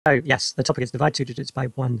Oh, yes, the topic is divide two digits by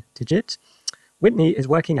one digit. Whitney is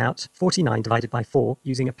working out 49 divided by 4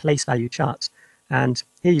 using a place value chart. And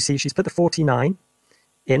here you see she's put the 49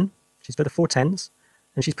 in, she's put the 4 tens,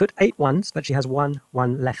 and she's put 8 ones, but she has one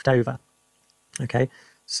left over. Okay,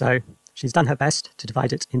 so she's done her best to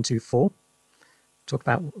divide it into 4. Talk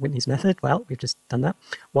about Whitney's method. Well, we've just done that.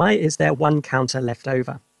 Why is there one counter left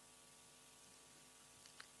over?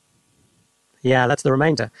 Yeah, that's the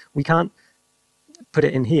remainder. We can't put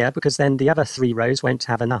it in here because then the other 3 rows won't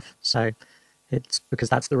have enough. So it's because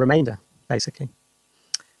that's the remainder, basically.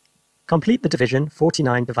 Complete the division,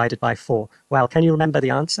 49 divided by 4. Well, can you remember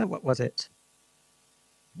the answer? What was it?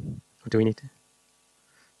 Or do we need to?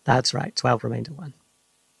 That's right, 12 remainder 1.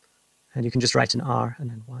 And you can just write an R and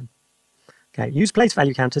then 1. Okay, use place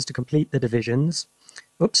value counters to complete the divisions.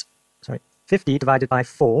 Oops, sorry, 50 divided by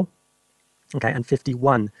 4. Okay, and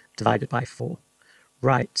 51 divided by 4.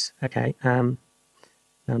 Right, okay.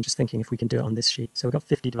 Now I'm just thinking if we can do it on this sheet. So we've got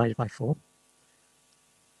 50 divided by 4.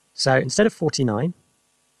 So instead of 49,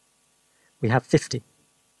 we have 50.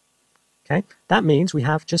 Okay, that means we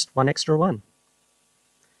have just one extra 1.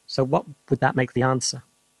 So what would that make the answer?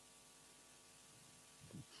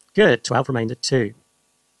 Good, 12 remainder 2.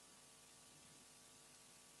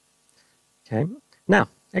 Okay, now,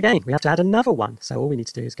 again, we have to add another 1. So all we need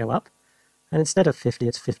to do is go up. And instead of 50,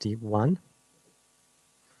 it's 51.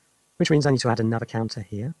 Which means I need to add another counter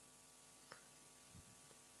here.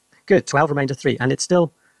 Good, 12 remainder 3. And it's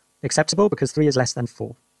still acceptable because 3 is less than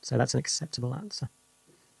 4. So that's an acceptable answer.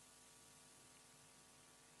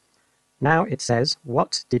 Now it says,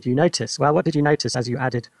 what did you notice? Well, what did you notice as you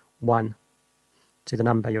added 1 to the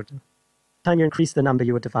number? Every time you increase the number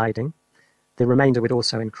you were dividing, the remainder would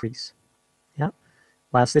also increase. Yeah?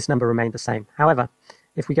 Whilst this number remained the same. However,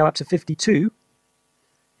 if we go up to 52,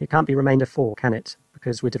 it can't be remainder 4, can it?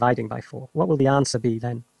 Because we're dividing by 4. What will the answer be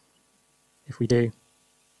then if we do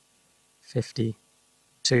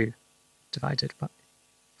 52 divided by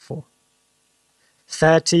 4?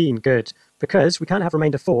 13, good. Because we can't have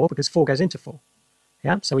remainder 4 because 4 goes into 4.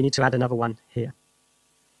 Yeah, so we need to add another 1 here.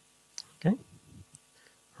 Okay,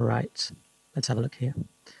 right. Let's have a look here.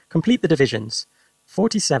 Complete the divisions.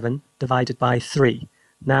 47 divided by 3.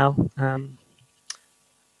 Now, I'm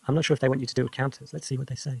not sure if they want you to do it with counters. Let's see what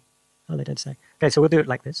they say. Oh, they don't say. Okay, so we'll do it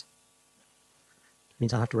like this. It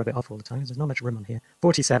means I'll have to rub it off all the time because there's not much room on here.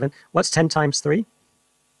 47. What's 10 times 3?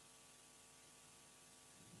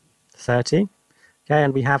 30. Okay,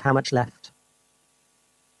 and we have how much left?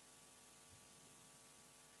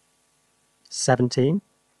 17.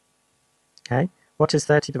 Okay, what is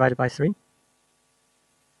 30 divided by 3?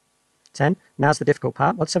 10. Now's the difficult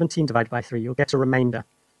part. What's 17 divided by 3? You'll get a remainder.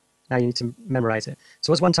 Now you need to memorize it.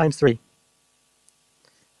 So what's 1 times 3?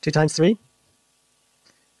 2 times 3?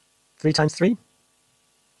 3 times 3?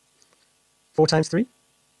 4 times 3?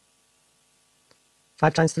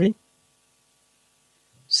 5 times 3?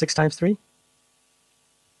 6 times 3?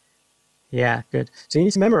 Yeah, good. So you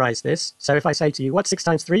need to memorize this. So if I say to you, what's 6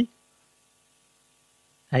 times 3?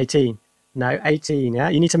 18. No, 18, yeah?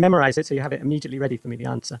 You need to memorize it so you have it immediately ready for me, the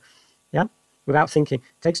answer. Yeah? Without thinking.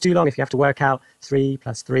 It takes too long if you have to work out 3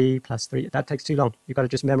 plus 3 plus 3. That takes too long. You've got to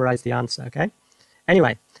just memorize the answer, okay?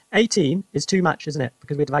 Anyway, 18 is too much, isn't it?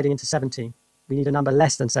 Because we're dividing into 17. We need a number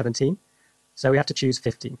less than 17. So we have to choose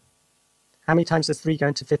 15. How many times does 3 go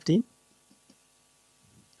into 15?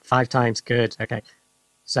 5 times. Good. Okay.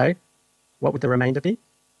 So what would the remainder be?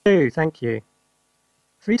 2. Thank you.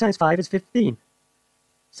 3 times 5 is 15.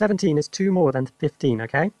 17 is 2 more than 15,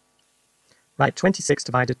 okay? Right, 26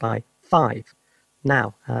 divided by 5.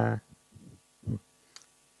 Now,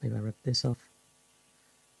 maybe I rip this off.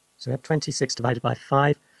 So we have 26 divided by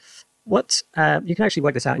 5. What, you can actually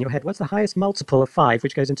work this out in your head. What's the highest multiple of 5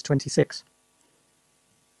 which goes into 26?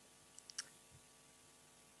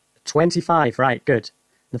 25, right, good.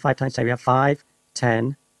 And the 5 times 10, we have 5,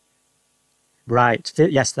 10. Right,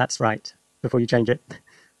 yes, that's right, before you change it.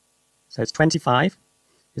 So it's 25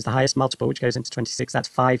 is the highest multiple, which goes into 26. That's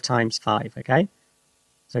 5 times 5, okay?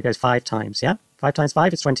 So it goes 5 times, yeah? 5 times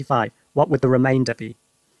 5 is 25. What would the remainder be?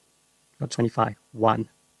 Got 25. 1.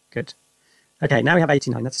 Good. Okay, now we have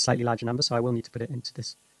 89. That's a slightly larger number, so I will need to put it into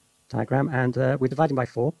this diagram. And we're dividing by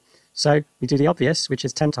 4. So we do the obvious, which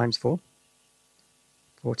is 10 times 4.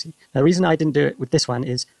 40. Now, the reason I didn't do it with this one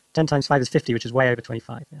is 10 times 5 is 50, which is way over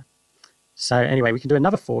 25. Yeah. So anyway, we can do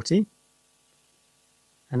another 40.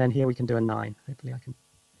 And then here we can do a 9. Hopefully I can.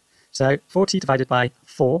 So 40 divided by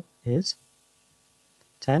 4 is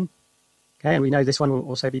 10. Okay, and we know this one will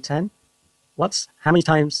also be 10. How many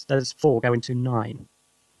times does 4 go into 9?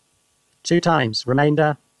 2 times.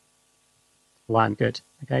 Remainder 1. Good.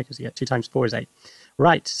 Okay, because you get 2 times 4 is 8.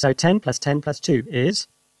 Right, so 10 plus 10 plus 2 is...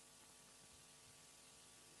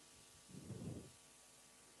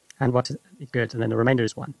 And what is... Good, and then the remainder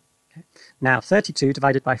is 1. Okay. Now, 32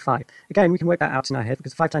 divided by 5. Again, we can work that out in our head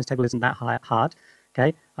because the 5 times table isn't that hard.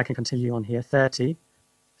 Okay, I can continue on here. 30.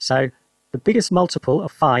 So the biggest multiple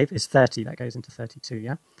of 5 is 30. That goes into 32,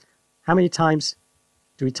 yeah? How many times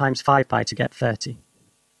do we times 5 by to get 30?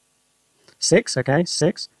 6, okay,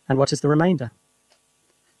 6. And what is the remainder?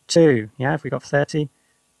 2, yeah? If we got 30,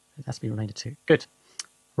 it has to be remainder 2. Good.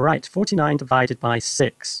 Right, 49 divided by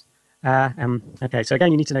 6. Okay, so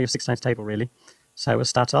again, you need to know your 6 times table, really. So we'll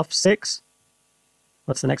start off 6.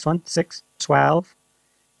 What's the next one? 6, 12,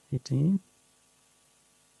 18.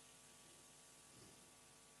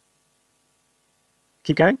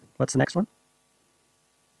 Keep going. What's the next one?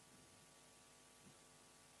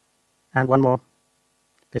 And one more.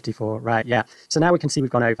 54, right, yeah. So now we can see we've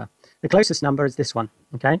gone over. The closest number is this one,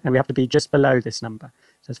 okay? And we have to be just below this number.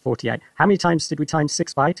 So it's 48. How many times did we times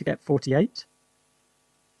 6 by to get 48?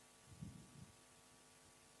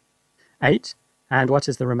 8. And what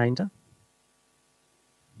is the remainder?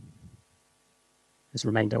 Is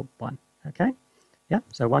remainder 1, okay? Yeah,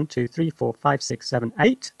 so 1, 2, 3, 4, 5, 6, 7,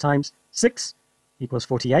 8 times 6 equals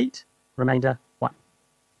 48. Remainder 1.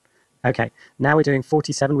 Okay, now we're doing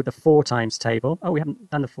 47 with the 4 times table. Oh, we haven't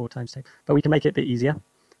done the 4 times table, but we can make it a bit easier.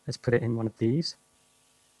 Let's put it in one of these.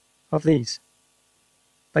 Of these.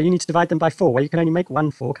 But you need to divide them by 4. Well, you can only make one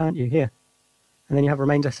 4, can't you? Here. And then you have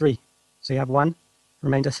remainder 3. So you have 1,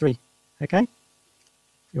 remainder 3. Okay?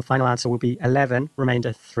 Your final answer will be 11,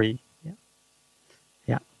 remainder 3. Yeah.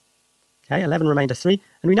 Yeah. Okay, 11, remainder 3.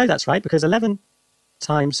 And we know that's right because 11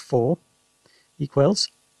 times 4 equals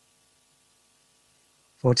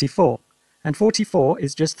 44. And 44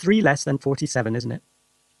 is just 3 less than 47, isn't it?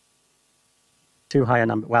 Too high a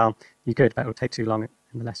number. Well, you could, but it will take too long in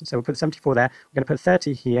the lesson. So we'll put 74 there. We're going to put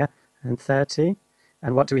 30 here and 30.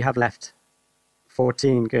 And what do we have left?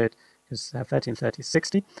 14, good. Because 30 and 30 is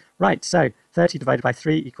 60. Right, so 30 divided by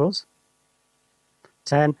 3 equals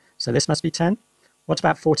 10. So this must be 10. What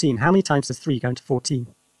about 14? How many times does 3 go into 14?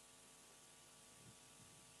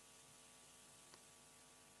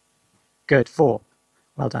 Good, 4.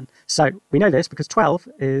 Well done. So we know this because 12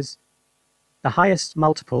 is the highest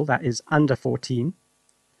multiple that is under 14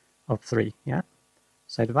 of 3, yeah?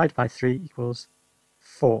 So divided by 3 equals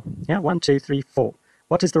 4. Yeah, 1, 2, 3, 4.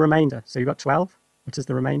 What is the remainder? So you've got 12. What is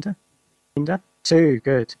the remainder? 2,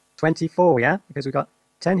 good. 24, yeah? Because we've got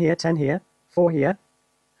 10 here, 4 here,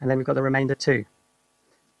 and then we've got the remainder 2.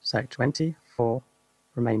 So 24,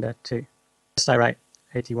 remainder 2. So right,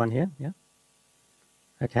 81 here, yeah?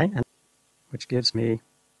 Okay, and which gives me,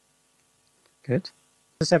 good.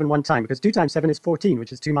 7 one time, because 2 times 7 is 14,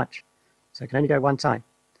 which is too much. So it can only go 1 time.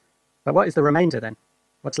 But what is the remainder then?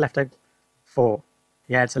 What's left over? 4.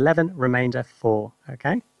 Yeah, it's 11, remainder 4,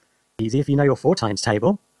 okay? Easy if you know your 4 times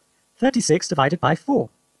table. 36 divided by 4.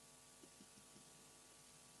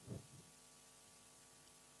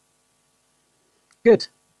 Good.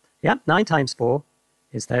 Yeah, 9 times 4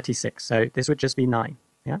 is 36, so this would just be 9,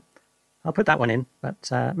 yeah? I'll put that one in, but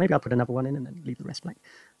maybe I'll put another one in and then leave the rest blank.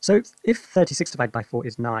 So if 36 divided by 4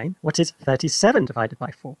 is 9, what is 37 divided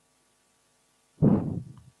by 4?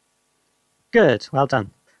 Good, well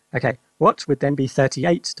done. Okay, what would then be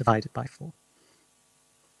 38 divided by 4?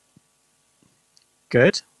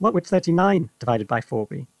 Good. What would 39 divided by 4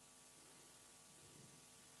 be?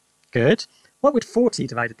 Good. What would 40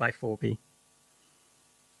 divided by 4 be?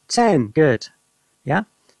 10. Good. Yeah?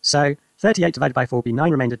 So 38 divided by 4 would be 9,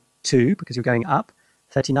 remainder 2, because you're going up.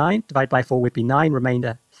 39 divided by 4 would be 9,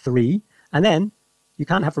 remainder 3. And then you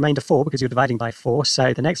can't have remainder 4 because you're dividing by 4.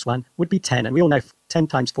 So the next one would be 10. And we all know 10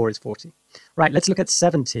 times 4 is 40. Right, let's look at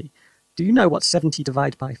 70. Do you know what 70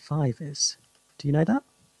 divided by 5 is? Do you know that?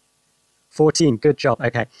 14. Good job.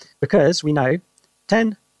 Okay. Because we know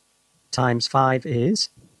 10 times 5 is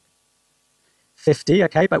 50.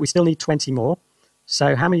 Okay, but we still need 20 more.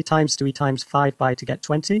 So how many times do we times 5 by to get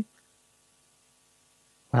 20?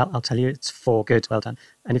 Well, I'll tell you, it's 4. Good, well done.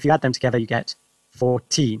 And if you add them together, you get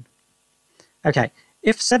 14. Okay,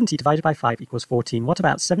 if 70 divided by 5 equals 14, what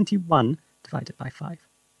about 71 divided by 5?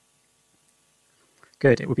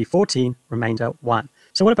 Good, it would be 14, remainder 1.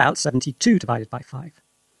 So what about 72 divided by 5?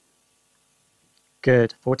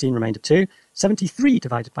 Good, 14, remainder 2. 73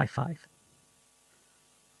 divided by 5.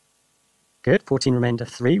 Good, 14, remainder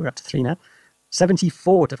 3. We're up to 3 now.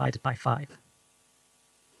 74 divided by 5.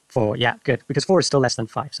 4, yeah, good, because 4 is still less than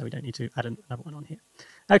 5, so we don't need to add another one on here.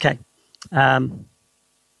 Okay,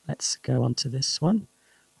 let's go on to this one.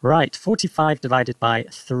 Right, 45 divided by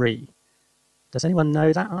 3. Does anyone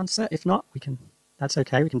know that answer? If not, that's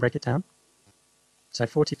okay, we can break it down. So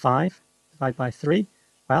 45 divided by 3.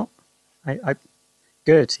 Well,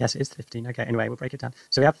 good. Yes, it is 15. Okay, anyway, we'll break it down.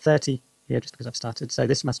 So we have 30 here just because I've started. So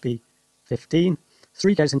this must be 15.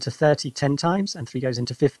 3 goes into 30 10 times, and 3 goes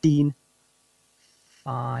into 15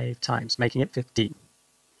 5 times, making it 15.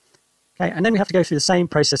 Okay, and then we have to go through the same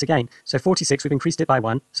process again. So 46, we've increased it by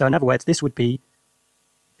 1. So in other words, this would be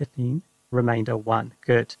 15, remainder 1.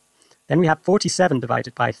 Good. Then we have 47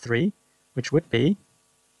 divided by 3, which would be,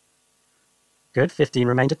 good, 15,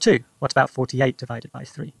 remainder 2. What about 48 divided by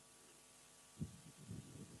 3?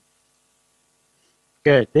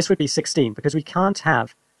 Good. This would be 16, because we can't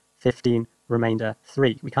have 15, remainder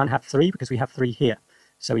 3. We can't have 3 because we have 3 here.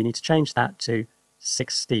 So we need to change that to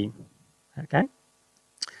 16. Okay?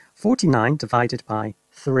 49 divided by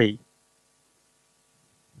 3.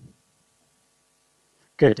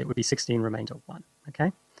 Good, it would be 16 remainder 1.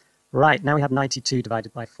 Okay? Right, now we have 92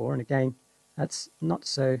 divided by 4, and again, that's not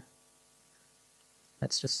so...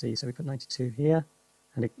 Let's just see. So we put 92 here,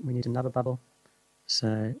 and we need another bubble. So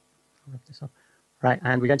I'll wrap this up. Right,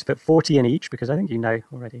 and we're going to put 40 in each, because I think you know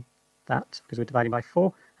already that, because we're dividing by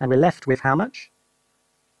 4. And we're left with how much?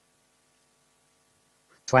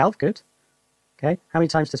 12, good. Okay, how many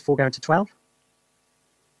times does 4 go into 12?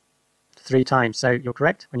 3 times, so you're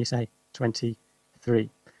correct when you say 23.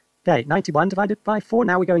 Okay, 91 divided by 4,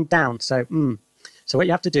 now we're going down. So what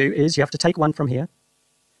you have to do is you have to take 1 from here,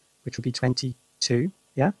 which will be 22,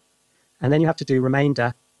 yeah? And then you have to do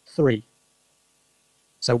remainder 3.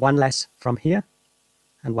 So 1 less from here,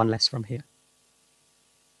 and 1 less from here.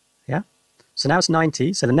 Yeah? So now it's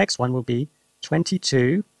 90, so the next one will be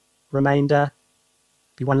 22, remainder,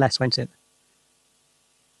 be 1 less, won't it?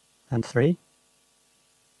 And 3.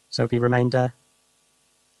 So it'll be remainder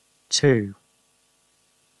 2.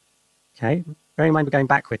 Okay, bearing in mind we're going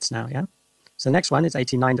backwards now, yeah? So the next one is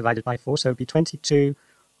 89 divided by 4, so it'll be 22,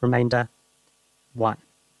 remainder 1.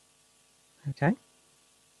 Okay?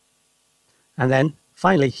 And then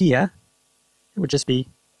finally here, it would just be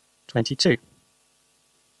 22.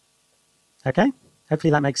 Okay?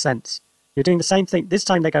 Hopefully that makes sense. You're doing the same thing. This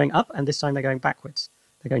time they're going up, and this time they're going backwards.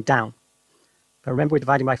 They're going down. But remember, we're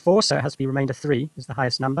dividing by 4, so it has to be remainder 3 is the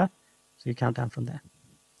highest number. So you count down from there.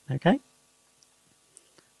 Okay?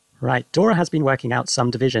 Right, Dora has been working out some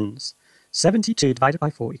divisions. 72 divided by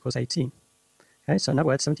 4 equals 18. Okay, so in other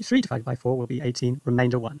words, 73 divided by 4 will be 18,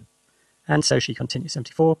 remainder 1. And so she continues.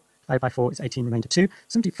 74 divided by 4 is 18, remainder 2.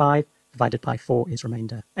 75 divided by 4 is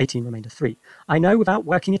 18, remainder 3. I know without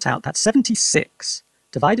working it out that 76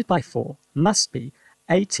 divided by 4 must be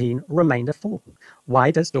 18, remainder 4.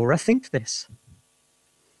 Why does Dora think this?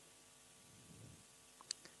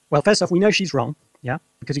 Well, first off, we know she's wrong, yeah,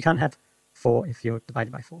 because you can't have 4 if you're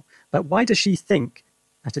divided by 4. But why does she think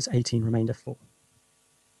that it's 18, remainder 4?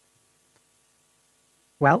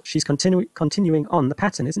 Well, she's continuing on the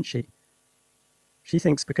pattern, isn't she? She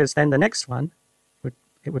thinks because then the next one,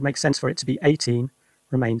 it would make sense for it to be 18,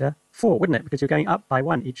 remainder 4, wouldn't it? Because you're going up by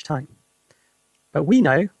 1 each time. But we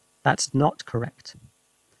know that's not correct.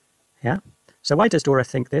 Yeah? So why does Dora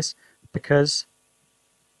think this? Because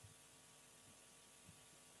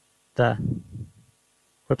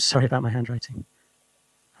whoops, sorry about my handwriting.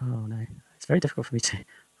 Oh no, it's very difficult for me to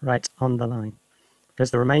write on the line. Because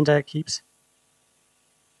the remainder keeps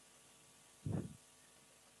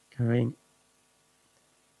going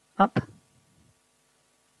up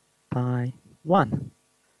by 1.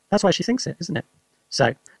 That's why she thinks it, isn't it?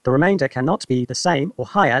 So the remainder cannot be the same or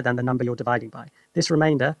higher than the number you're dividing by. This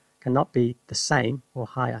remainder cannot be the same or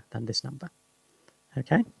higher than this number.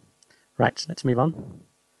 Okay? Right, let's move on.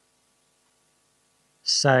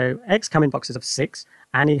 So eggs come in boxes of 6.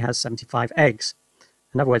 Annie has 75 eggs.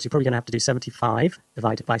 In other words, you're probably going to have to do 75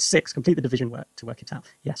 divided by 6. Complete the division work to work it out.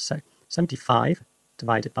 Yes, so 75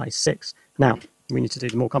 divided by 6. Now, we need to do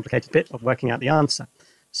the more complicated bit of working out the answer.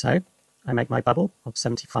 So I make my bubble of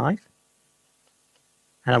 75.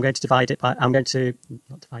 And I'm going to divide it by, not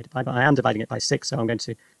divide it by, but I am dividing it by 6. So I'm going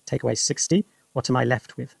to take away 60. What am I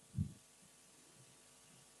left with?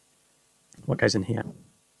 What goes in here?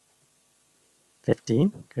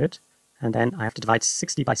 15, good. And then I have to divide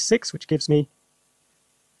 60 by 6, which gives me,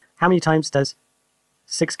 how many times does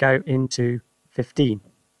 6 go into 15?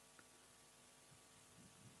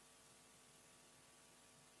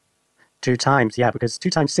 2 times, yeah, because 2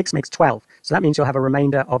 times 6 makes 12. So that means you'll have a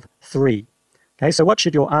remainder of 3. Okay, so what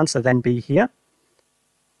should your answer then be here?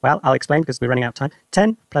 Well, I'll explain because we're running out of time.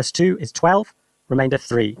 10 plus 2 is 12, remainder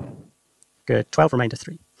 3. Good, 12, remainder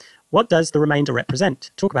 3. What does the remainder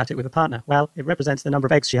represent? Talk about it with a partner. Well, it represents the number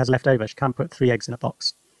of eggs she has left over. She can't put 3 eggs in a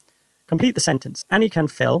box. Complete the sentence. Annie can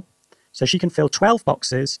fill, so she can fill 12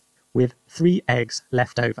 boxes with 3 eggs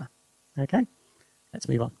left over. Okay? Let's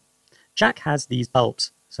move on. Jack has these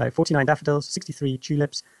bulbs. So 49 daffodils, 63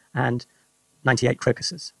 tulips, and 98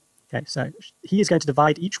 crocuses. Okay, so he is going to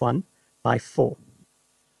divide each one by 4.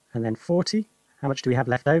 And then 40, how much do we have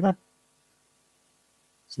left over?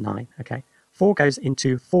 It's 9, okay. 4 goes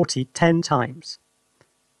into 40 10 times.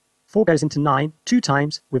 4 goes into 9 2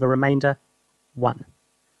 times with a remainder 1.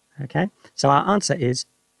 Okay, so our answer is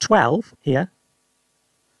 12 here,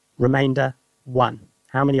 remainder 1.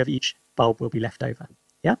 How many of each bulb will be left over?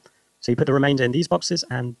 Yeah, so you put the remainder in these boxes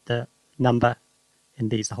and the number in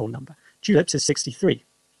these, the whole number. Tulips is 63.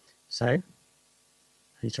 So I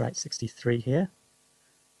need to write 63 here.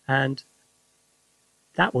 And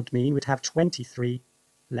that would mean we'd have 23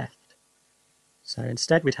 left. So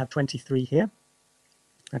instead we'd have 23 here.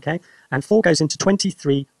 Okay, and 4 goes into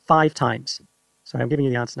 23 5 times. So I'm giving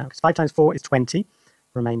you the answer now, because 5 times 4 is 20,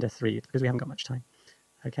 remainder 3, because we haven't got much time.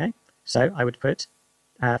 Okay, so I would put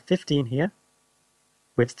 15 here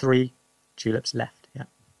with 3 tulips left. Yeah.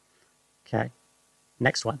 Okay,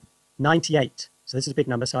 next one, 98. So this is a big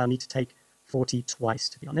number, so I'll need to take 40 twice,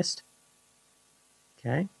 to be honest.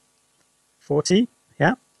 Okay, 40,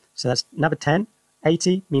 yeah, so that's another 10,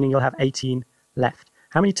 80, meaning you'll have 18 left.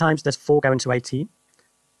 How many times does 4 go into 18?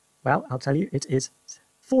 Well, I'll tell you, it is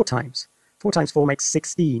 4 times. 4 times 4 makes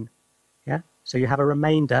 16, yeah? So you have a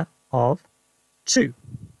remainder of 2.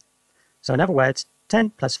 So in other words,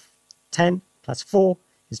 10 plus 4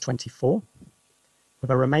 is 24, with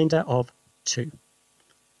a remainder of 2.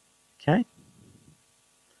 Okay?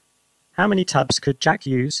 How many tubs could Jack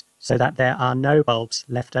use so that there are no bulbs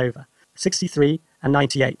left over? 63 and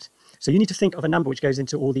 98. So you need to think of a number which goes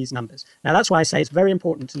into all these numbers. Now, that's why I say it's very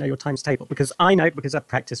important to know your times table, because I know, because I've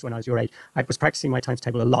practiced when I was your age, I was practicing my times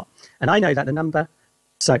table a lot. And I know that the number,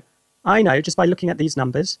 so I know just by looking at these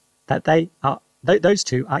numbers that they are, those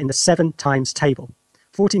two are in the 7 times table.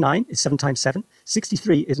 49 is 7 times 7.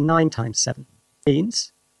 63 is 9 times 7.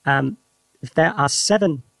 Means if there are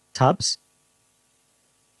 7 tubs,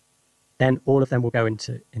 then all of them will go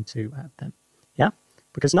into them. Yeah?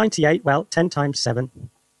 Because 98, well, 10 times 7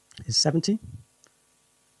 is 70.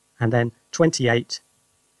 And then 28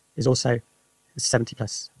 is also 70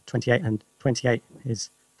 plus 28, and 28 is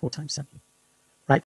 4 times 7. Right?